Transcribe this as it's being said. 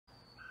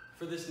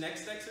For this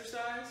next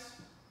exercise,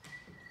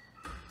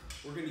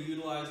 we're going to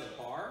utilize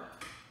a bar.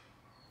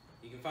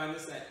 You can find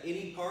this at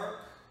any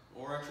park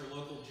or at your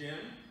local gym.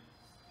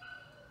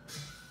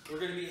 We're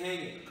going to be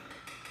hanging.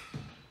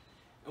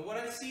 And what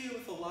I see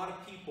with a lot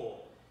of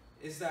people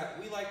is that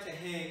we like to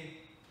hang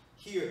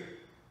here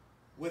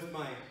with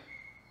my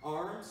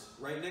arms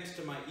right next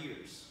to my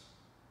ears.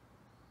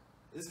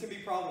 This can be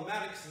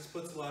problematic because this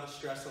puts a lot of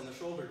stress on the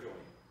shoulder joint.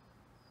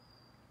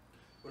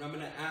 What I'm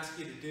going to ask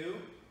you to do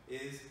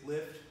is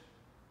lift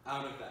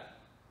out of that.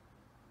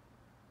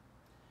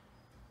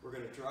 We're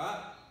going to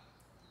drop.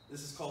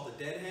 This is called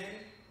a dead hang.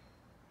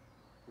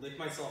 Lift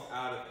myself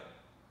out of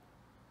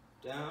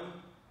it. Down,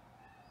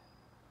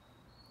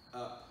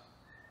 up.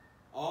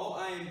 All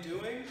I am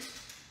doing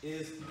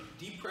is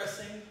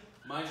depressing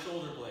my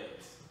shoulder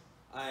blades.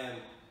 I am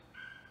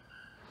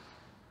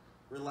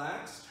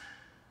relaxed,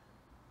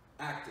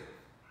 active.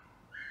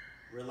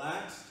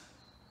 Relaxed,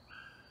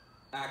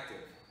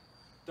 active.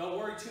 Don't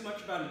worry too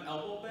much about an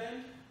elbow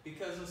bend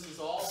because this is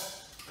all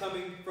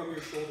coming from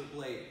your shoulder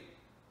blade.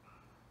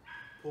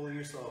 Pulling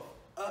yourself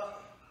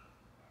up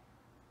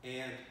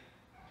and